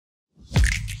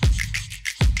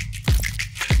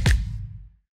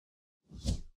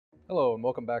Hello and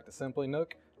welcome back to Simply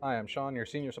NUC. I am Sean, your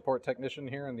Senior Support Technician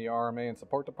here in the RMA and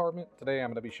Support Department. Today I'm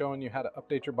going to be showing you how to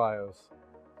update your BIOS.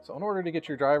 So in order to get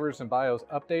your drivers and BIOS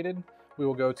updated, we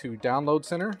will go to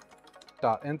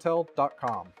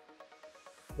downloadcenter.intel.com.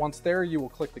 Once there, you will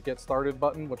click the Get Started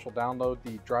button, which will download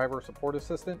the Driver Support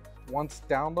Assistant. Once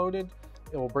downloaded,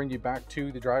 it will bring you back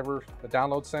to the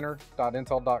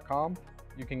downloadcenter.intel.com.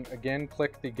 You can again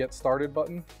click the Get Started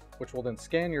button, which will then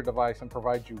scan your device and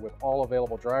provide you with all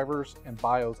available drivers and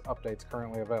BIOS updates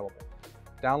currently available.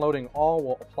 Downloading all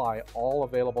will apply all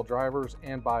available drivers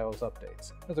and BIOS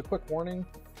updates. As a quick warning,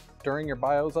 during your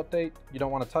BIOS update, you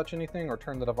don't want to touch anything or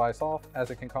turn the device off, as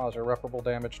it can cause irreparable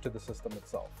damage to the system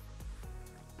itself.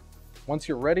 Once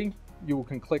you're ready, you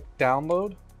can click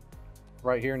Download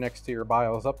right here next to your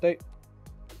BIOS update.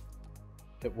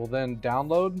 It will then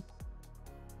download.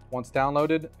 Once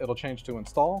downloaded, it'll change to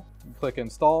Install. You click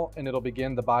Install and it'll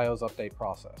begin the BIOS update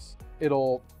process.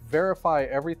 It'll verify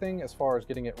everything as far as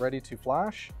getting it ready to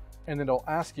flash, and it'll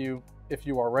ask you if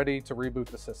you are ready to reboot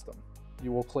the system.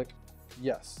 You will click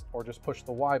Yes, or just push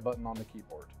the Y button on the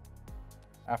keyboard.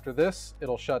 After this,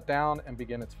 it'll shut down and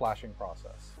begin its flashing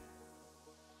process.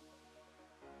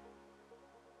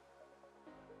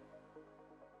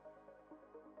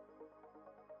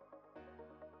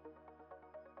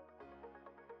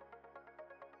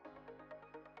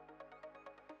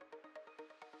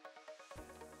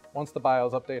 Once the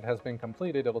BIOS update has been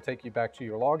completed, it'll take you back to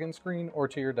your login screen or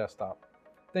to your desktop.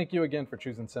 Thank you again for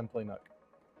choosing Simply NUC.